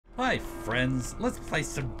Hi friends, let's play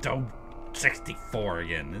some Dome 64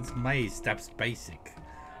 again. It's my StepsBasic.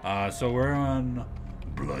 So we're on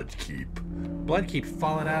Bloodkeep. Bloodkeep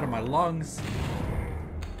falling out of my lungs.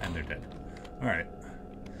 And they're dead. Alright.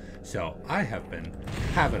 So I have been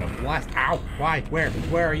having a blast. Ow! Why?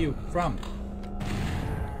 Where are you from?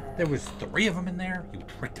 There was 3 of them in there? You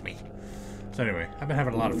tricked me. So anyway, I've been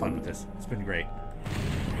having a lot of fun with this. It's been great.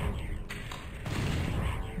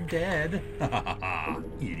 Dead.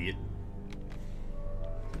 Idiot.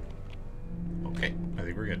 Okay, I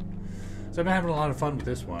think we're good. So I've been having a lot of fun with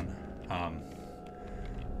this one. I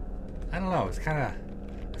don't know, it's kind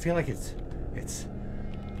of, I feel like it's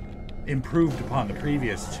improved upon the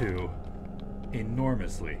previous 2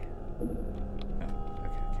 enormously. Oh, okay,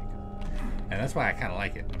 good. And that's why I kind of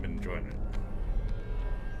like it. I've been enjoying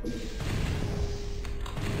it.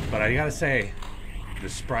 But I gotta say, the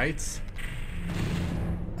sprites,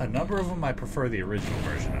 a number of them I prefer the original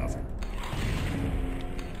version of.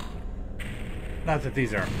 Not that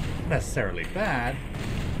these are necessarily bad.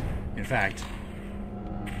 In fact,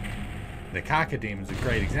 the Cacodeme is a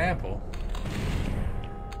great example.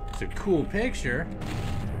 It's a cool picture,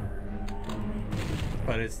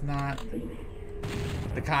 but it's not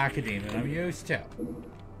the Cacodeme that I'm used to.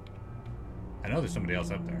 I know there's somebody else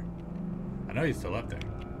up there. I know he's still up there.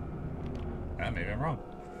 Maybe I'm wrong.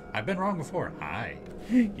 I've been wrong before. Hi.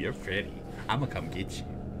 You're Freddy. I'm gonna come get you.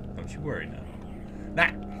 Don't you worry now.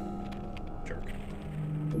 Nah. Jerk.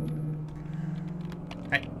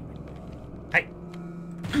 Hey. Hey.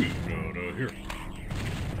 Get out of here.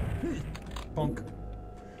 Bonk.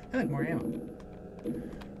 I like more ammo.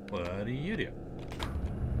 What do you do?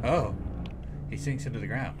 Oh. He sinks into the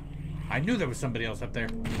ground. I knew there was somebody else up there.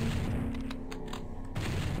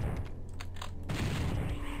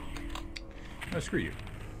 Oh, screw you.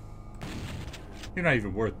 You're not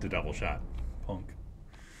even worth the double shot, punk.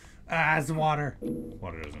 Ah, it's water.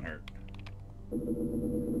 Water doesn't hurt.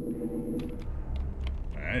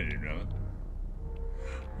 I didn't know it.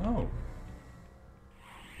 Oh.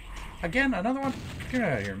 Again, another one? Get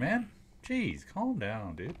out of here, man. Jeez, calm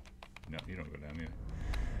down, dude. No, you don't go down either.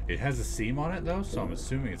 It has a seam on it, though, so I'm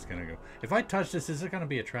assuming it's going to go. If I touch this, is it going to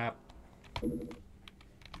be a trap?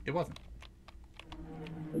 It wasn't.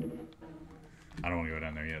 I don't want to go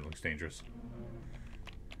down there yet. It looks dangerous.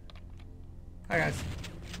 Hi, guys.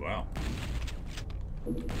 Wow.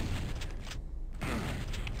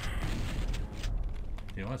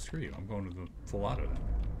 You know what? Screw you. I'm going to the full auto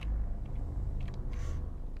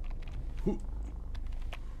then.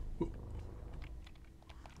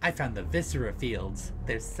 I found the Viscera fields.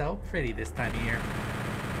 They're so pretty this time of year.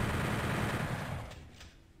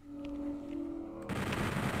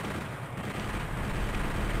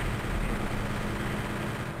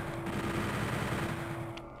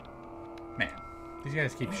 These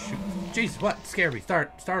guys keep shooting. Jeez, what? Scared me.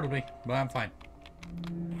 Startled me. But I'm fine.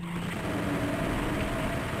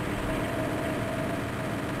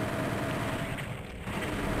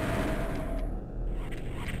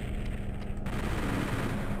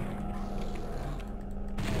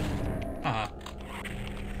 Haha.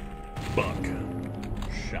 Buck.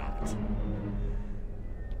 Shot.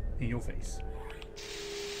 In your face.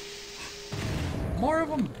 More of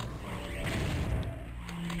them.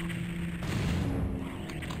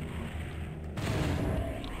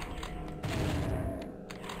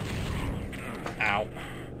 Ow.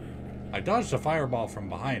 I dodged a fireball from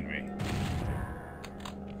behind me.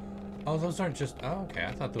 Oh, those aren't just... Oh, okay.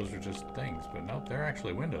 I thought those were just things. But nope, they're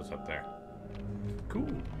actually windows up there. Cool.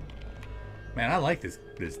 Man, I like this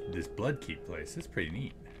Bloodkeep place. It's pretty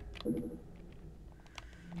neat.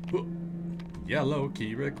 Ooh. Yellow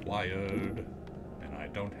key required. And I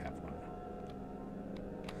don't have one.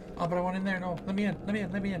 Oh, but I want in there. No, let me in. Let me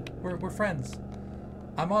in. Let me in. We're friends.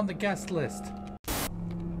 I'm on the guest list.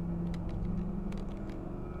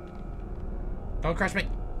 Don't crush me.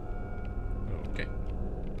 Okay.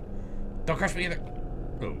 Don't crush me either.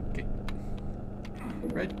 Okay.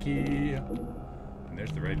 Red key. And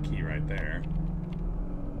there's the red key right there.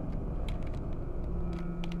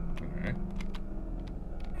 Alright.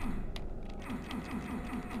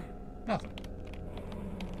 Nothing.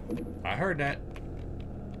 I heard that.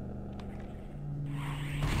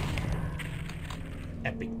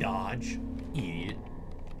 Epic dodge. Idiot.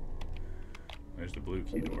 There's the blue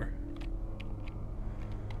key door.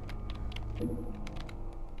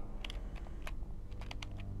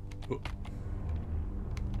 Ooh.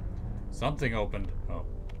 Something opened. Oh.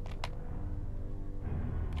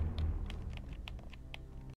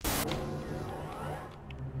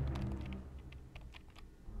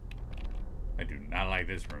 I do not like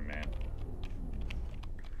this room, man.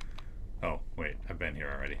 Oh, wait, I've been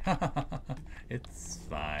here already. It's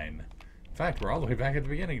fine. In fact, we're all the way back at the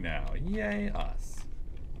beginning now. Yay, us.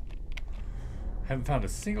 Haven't found a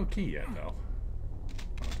single key yet, though.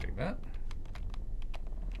 I'll take that.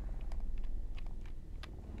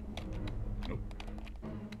 Nope.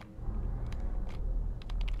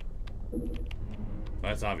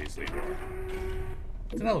 That's obviously a door.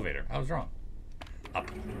 It's an elevator. I was wrong. Up.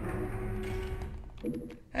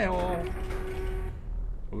 Hey-oh.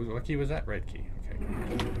 What key was that? Red key. Okay.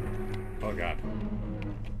 Oh, God.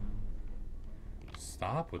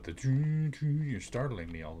 Stop with the... You're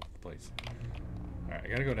startling me all over the place. Alright, I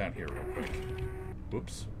gotta go down here real quick.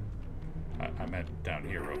 Whoops. I meant down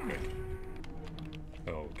here real quick.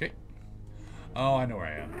 Okay. Oh, I know where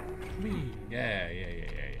I am. Whee! Yeah.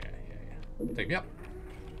 Take me up.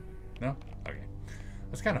 No? Okay. I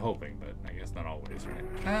was kind of hoping, but I guess not always, right?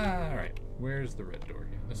 Alright. Where's the red door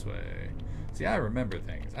here? This way. See, I remember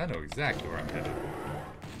things. I know exactly where I'm headed.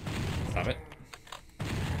 Stop it.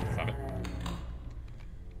 Stop it.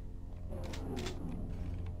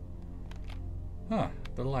 Huh.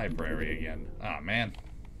 The library again. Ah, man.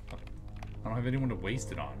 I don't have anyone to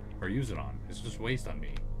waste it on. Or use it on. It's just waste on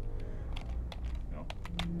me. No.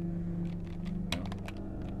 No.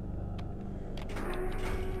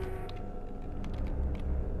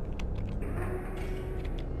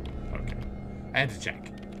 Okay. I had to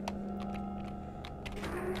check.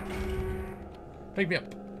 Pick me up.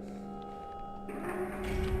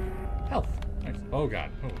 Health. Nice. Oh,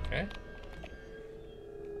 God. Okay.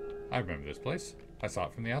 I remember this place. I saw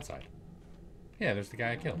it from the outside. Yeah, there's the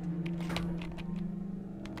guy I killed.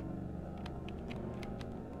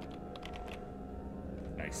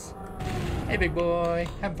 Nice. Hey, big boy.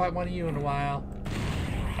 Haven't fought one of you in a while.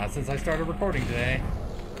 Not since I started recording today.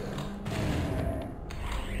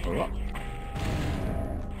 Oh.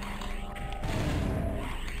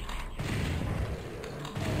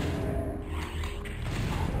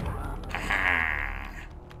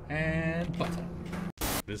 And button.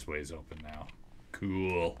 This way's open now.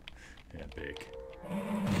 Cool. Epic.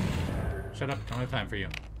 Shut up. Don't have time for you.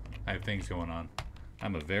 I have things going on.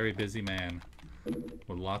 I'm a very busy man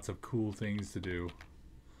with lots of cool things to do,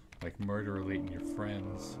 like murder relating your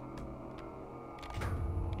friends.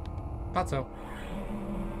 Thought so.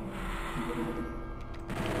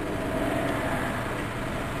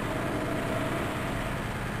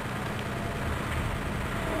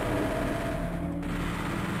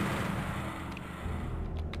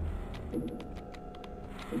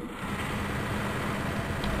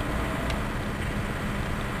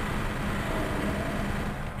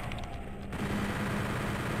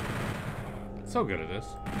 So good at this.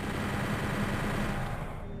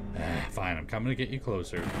 Fine, I'm coming to get you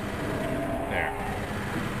closer. There.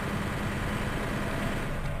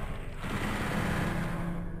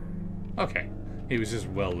 Okay. He was just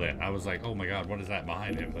well lit. I was like, oh my god, what is that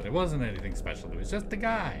behind him? But it wasn't anything special. It was just a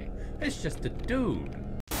guy. It's just a dude.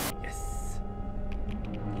 Yes.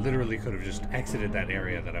 Literally could have just exited that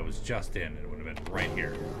area that I was just in. It would have been right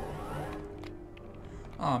here.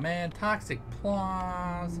 Oh man, toxic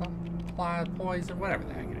poison, whatever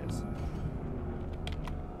the heck it is.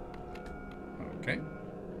 Okay.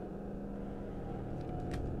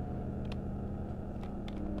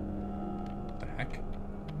 The heck?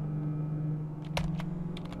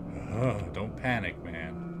 Don't panic,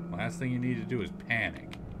 man. Last thing you need to do is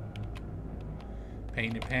panic.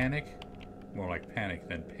 Pain and panic? More like panic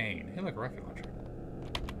than pain. Hey, look, rocket launcher.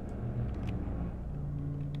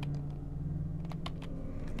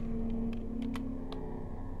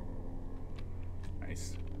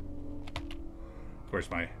 Nice. Of course,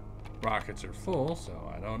 my rockets are full,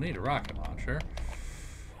 so I don't need a rocket launcher.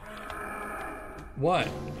 What?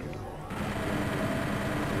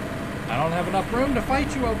 I don't have enough room to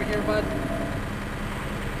fight you over here, bud.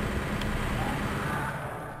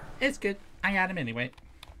 It's good. I got him anyway.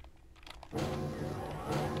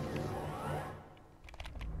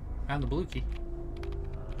 Found the blue key.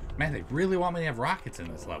 Man, they really want me to have rockets in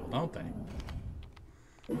this level, don't they?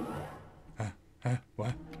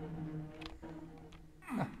 What?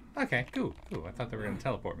 Oh, okay, cool. I thought they were going to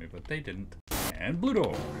teleport me, but they didn't. And blue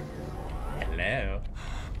door. Hello.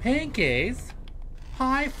 Pinkies.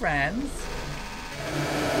 Hi, friends.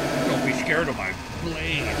 Don't be scared of my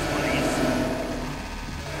blades, buddies.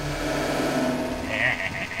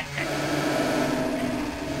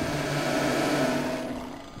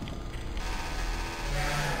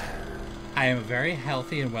 I am a very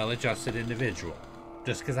healthy and well-adjusted individual.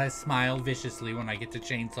 Just because I smile viciously when I get to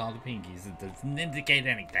chainsaw the pinkies, it doesn't indicate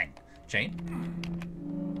anything. Chain?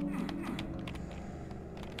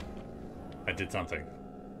 I did something.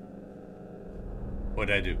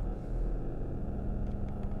 What'd I do?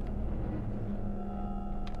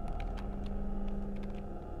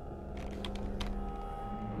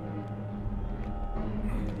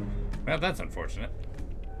 Well, that's unfortunate.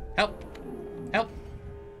 Help! Help!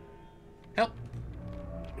 Help!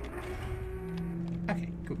 Okay,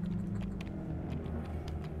 cool.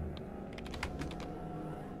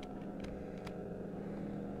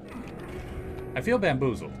 I feel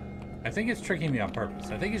bamboozled. I think it's tricking me on purpose.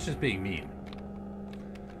 I think it's just being mean.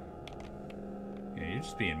 Yeah, you're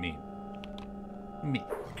just being mean. Me.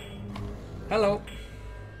 Hello.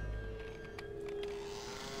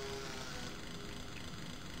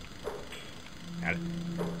 Got it.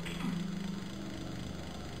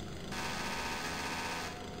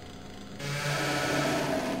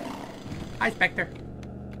 Hi, Spectre.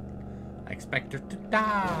 I expect her to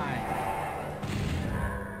die.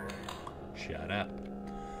 Shut up.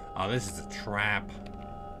 Oh, this is a trap.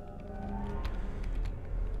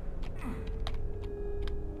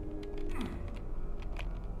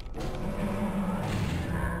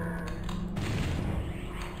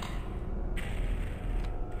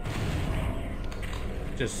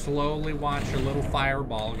 Just slowly watch your little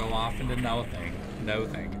fireball go off into nothing.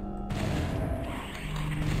 Nothing.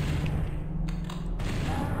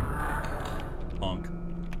 Punk.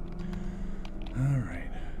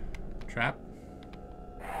 Alright. Trap.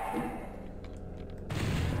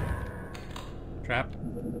 Trap.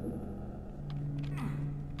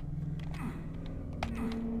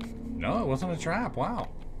 No, it wasn't a trap. Wow.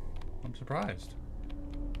 I'm surprised.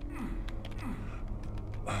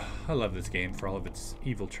 I love this game for all of its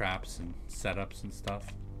evil traps and setups and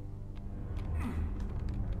stuff.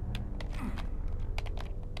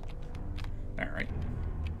 Alright.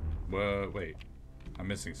 Whoa, wait. I'm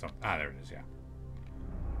missing something. Ah, there it is, yeah.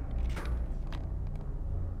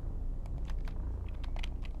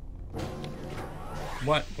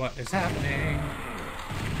 What is happening?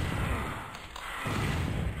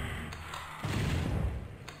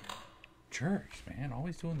 Jerks, man.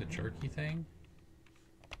 Always doing the jerky thing.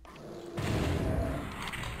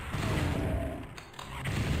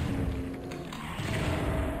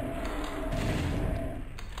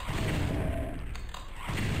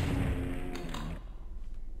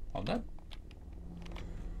 All done?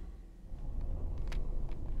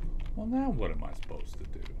 Well, now what am I supposed to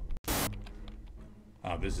do?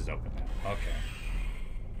 Oh, this is open now. Okay.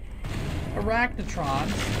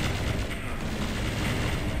 Arachnotrons.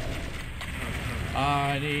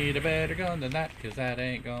 I need a better gun than that, because that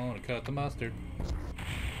ain't gonna cut the mustard.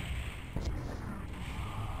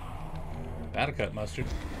 That'll cut mustard.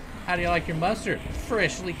 How do you like your mustard?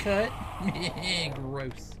 Freshly cut?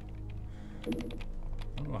 Gross. I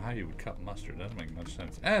don't know how you would cut mustard. Doesn't make much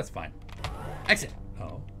sense. That's fine. Exit.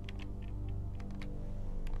 Oh.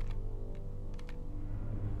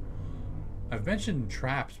 I've mentioned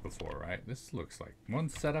traps before, right? This looks like one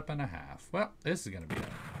setup and a half. Well, this is going to be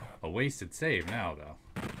a wasted save now, though.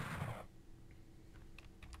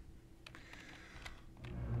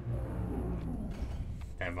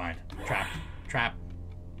 Never mind. Trap. Trap.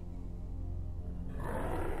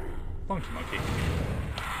 Funky monkey.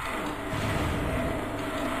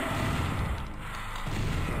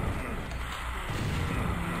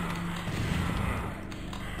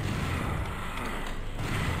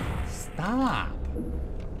 Stop.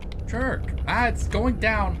 Jerk. Ah, it's going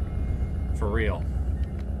down. For real.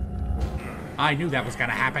 I knew that was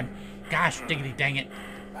gonna happen. Gosh, diggity dang it.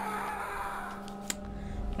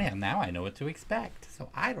 Man, now I know what to expect, so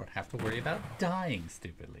I don't have to worry about dying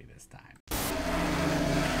stupidly this time.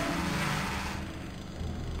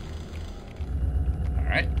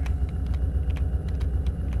 Alright.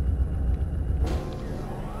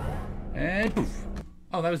 And poof.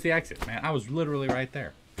 Oh, that was the exit, man. I was literally right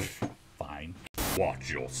there. Fine.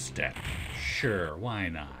 Watch your step. Sure, why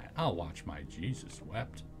not? I'll watch my Jesus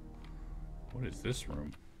wept. What is this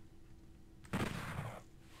room?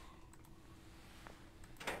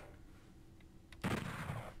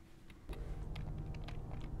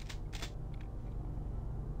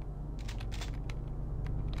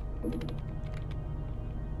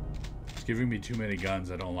 It's giving me too many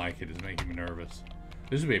guns. I don't like it. It's making me nervous.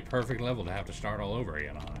 This would be a perfect level to have to start all over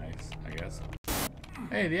again on, I guess.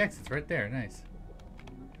 Hey, the exit's right there. Nice.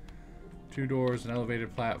 2 doors, an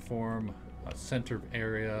elevated platform, a center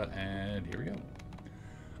area, and here we go.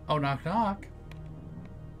 Oh, knock, knock.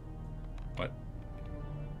 What?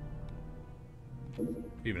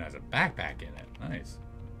 Even has a backpack in it. Nice.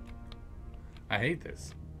 I hate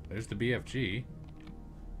this. There's the BFG.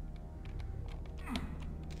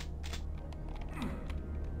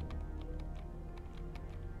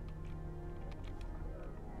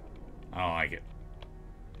 I don't like it.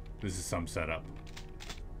 This is some setup.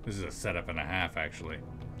 This is a setup and a half, actually.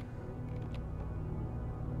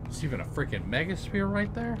 There's even a freaking Megasphere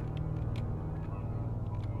right there?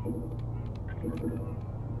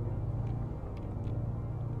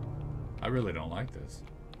 I really don't like this.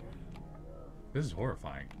 This is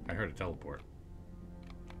horrifying. I heard a teleport.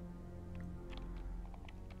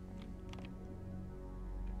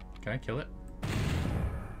 Can I kill it?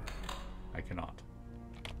 I cannot.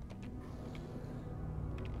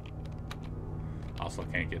 Also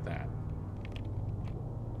can't get that.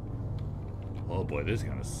 Oh boy, this is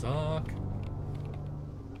gonna suck.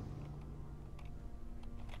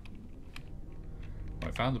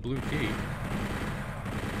 I found the blue key.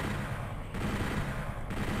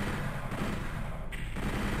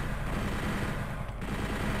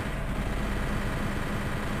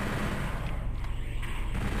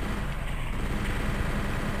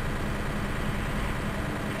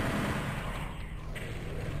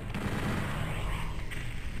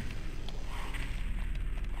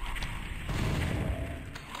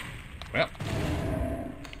 Well,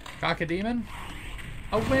 cock-a-demon,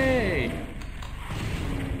 away!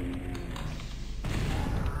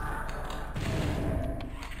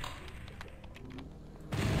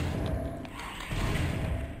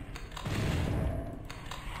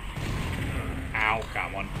 Ow,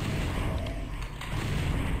 got one.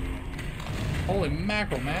 Holy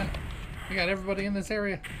mackerel, man. We got everybody in this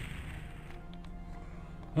area.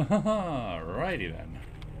 Alrighty then.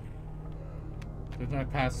 Didn't I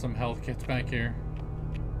pass some health kits back here?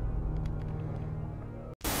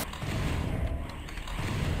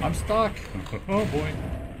 I'm stuck. Oh boy.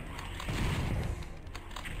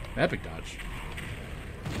 Epic dodge.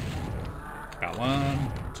 Got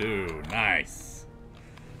 1, 2. Nice.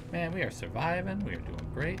 Man, we are surviving. We are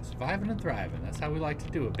doing great. Surviving and thriving. That's how we like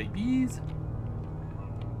to do it, babies.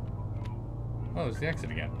 Oh, there's the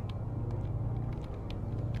exit again.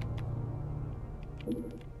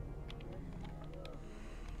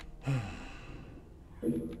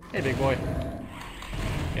 Hey, big boy.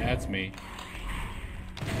 Yeah, it's me.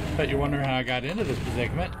 Bet you're wondering how I got into this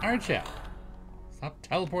predicament, aren't ya? Stop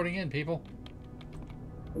teleporting in, people.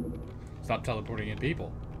 Stop teleporting in,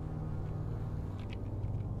 people.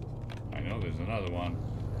 I know there's another one.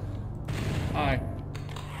 Hi.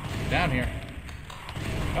 Get down here.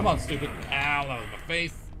 Come on, stupid. Ow, that was my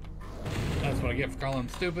face. That's what I get for calling him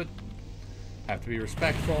stupid. Have to be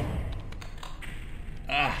respectful.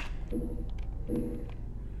 Ah.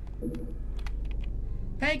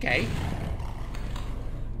 Pancake?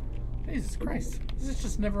 Jesus Christ. Is this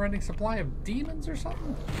just never-ending supply of demons or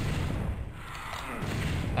something?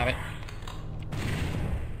 Stop it.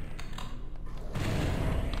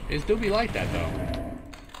 It's do be like that, though.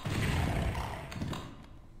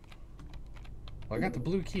 Well, I got the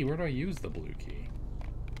blue key. Where do I use the blue key?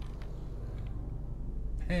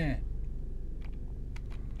 Heh.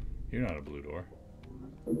 You're not a blue door.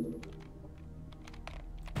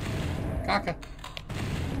 Caca.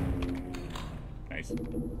 Nice.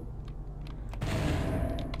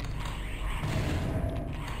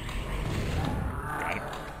 Got it.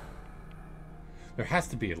 There has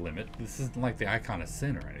to be a limit. This isn't like the Icon of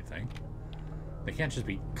Sin or anything. They can't just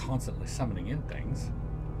be constantly summoning in things.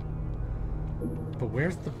 But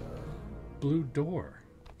where's the blue door?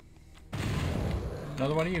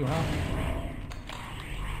 Another one of you, huh?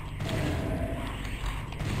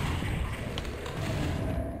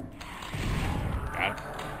 Got it.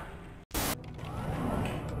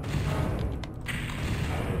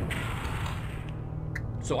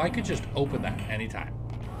 So I could just open that anytime.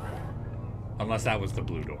 Unless that was the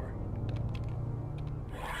blue door.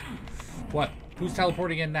 What? Who's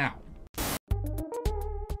teleporting in now?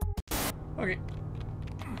 Okay.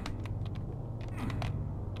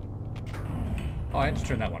 Oh, I just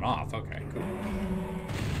turned that one off. Okay, cool.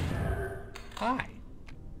 Hi.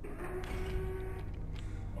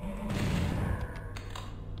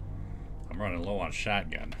 I'm running low on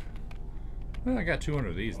shotgun. Well, I got 200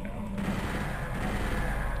 of these now.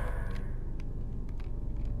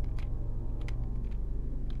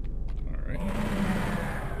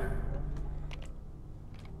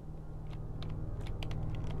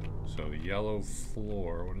 So the yellow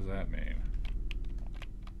floor, what does that mean?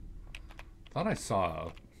 Thought I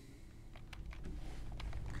saw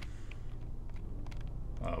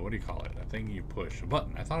what do you call it? That thing you push. A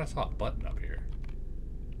button. I thought I saw a button up here.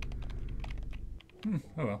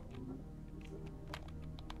 Oh well.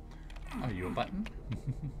 Are you a button?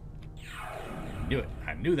 Knew it.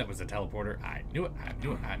 I knew that was a teleporter. I knew it. I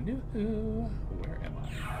knew it. I knew it. Where am I?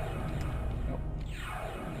 Nope.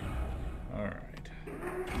 Alright.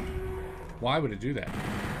 Why would it do that?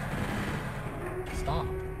 Stop.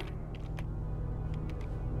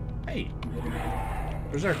 Hey.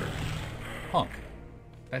 Berserker. Punk.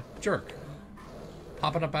 That jerk.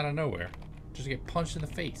 Popping up out of nowhere. Just to get punched in the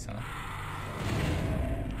face, huh?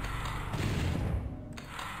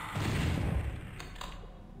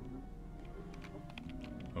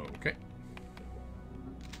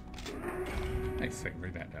 Nice, I can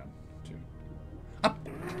bring that down. 2. Up!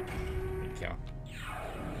 Thank you.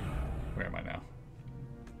 Where am I now?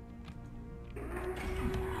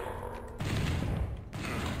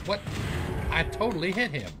 What? I totally hit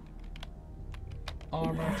him.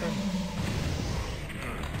 Armor for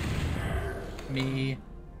me.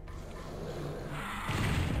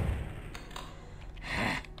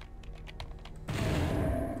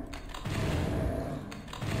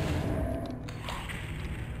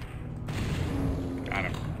 Got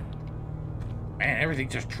him. Man,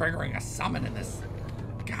 everything's just triggering a summon in this.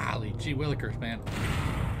 Golly, gee willikers, man.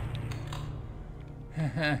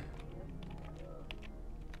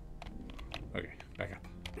 Okay, back up.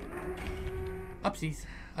 Upsies,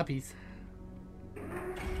 uppies.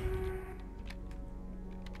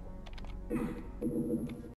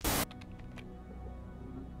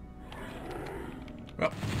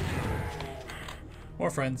 Well, more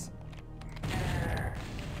friends.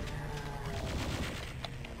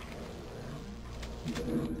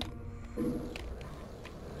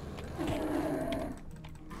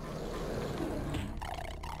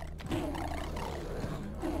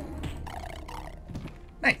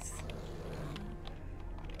 Nice.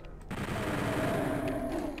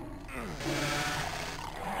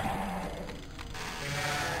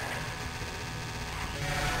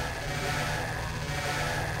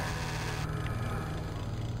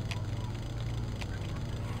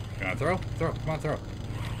 Come on, throw, throw, come on, throw.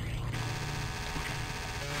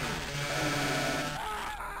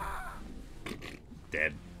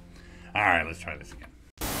 Dead. All right, let's try this again.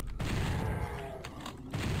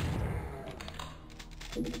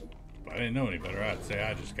 If I didn't know any better, I'd say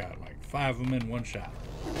I just got like 5 of them in one shot.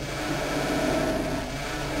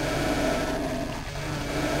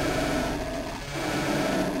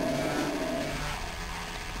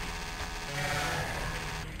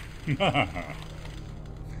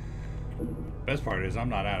 Best part is I'm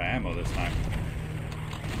not out of ammo this time.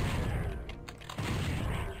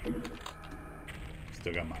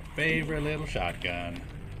 Still got my favorite little shotgun.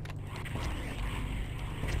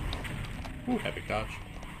 Ooh, epic dodge.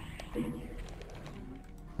 I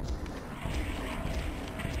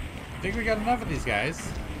think we got enough of these guys.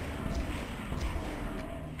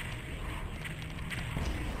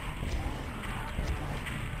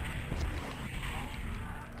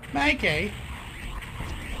 Mikey.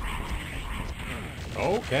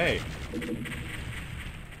 Okay.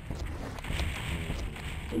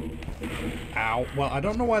 Ow. Well, I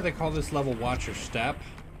don't know why they call this level Watch Your Step,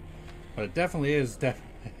 but it definitely is.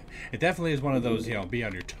 It definitely is one of those, you know, be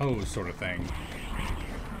on your toes sort of thing.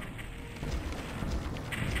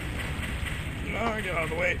 Oh, get out of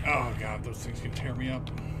the way. Oh, God, those things can tear me up.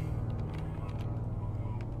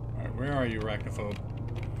 Alright, where are you, arachnophobe?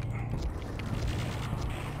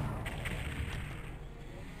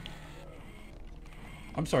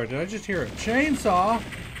 I'm sorry, did I just hear a chainsaw?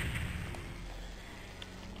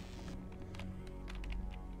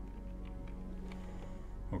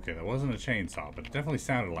 Okay, that wasn't a chainsaw, but it definitely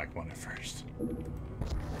sounded like one at first.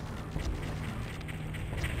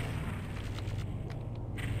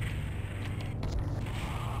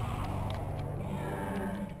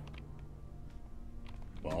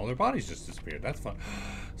 Well, all their bodies just disappeared. That's fun.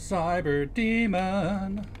 Cyber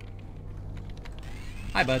Demon.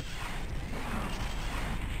 Hi, bud.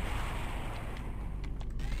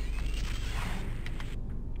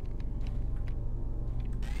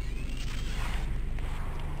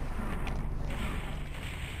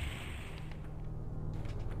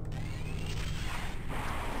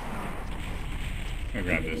 I'm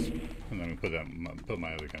gonna grab this and then put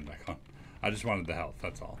my other gun back on. I just wanted the health,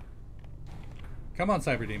 that's all. Come on,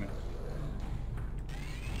 Cyber Demon.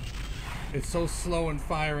 It's so slow in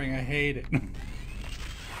firing, I hate it.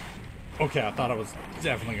 Okay, I thought I was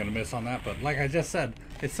definitely gonna miss on that, but like I just said,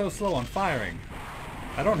 it's so slow on firing.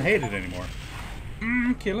 I don't hate it anymore.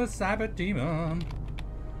 Kill a Cyber Demon.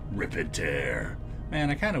 Rip and tear. Man,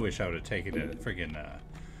 I kinda wish I would have taken a friggin'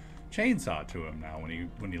 chainsaw to him now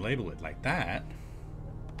when you label it like that.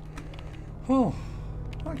 Oh,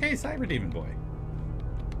 okay, Cyber Demon boy.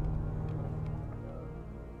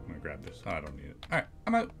 I'm gonna grab this. Oh, I don't need it. All right,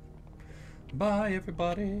 I'm out. Bye,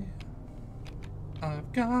 everybody.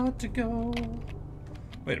 I've got to go.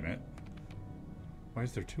 Wait a minute. Why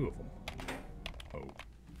is there 2 of them? Oh,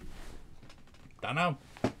 don't know.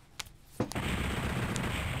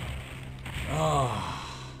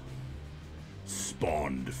 Ah,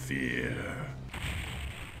 spawned fear.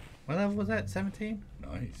 What level was that? 17?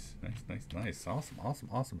 Nice, nice, nice, nice. Awesome, awesome,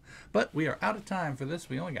 awesome. But we are out of time for this.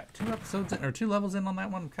 We only got 2 episodes in, or 2 levels in on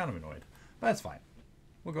that one. I'm kind of annoyed, but that's fine.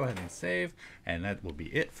 We'll go ahead and save, and that will be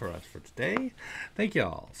it for us for today. Thank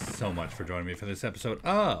y'all so much for joining me for this episode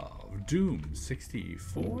of Doom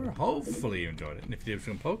 64. Hopefully you enjoyed it. And if you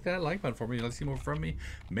did, poke that like button for me, let's see more from me.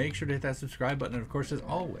 Make sure to hit that subscribe button. And of course, as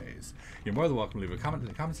always, you're more than welcome to leave a comment in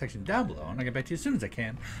the comment section down below, and I'll get back to you as soon as I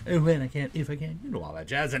can, and when I can, if I can, you know all that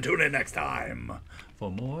jazz. And tune in next time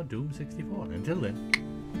for more Doom 64. Until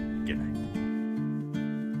then, good night.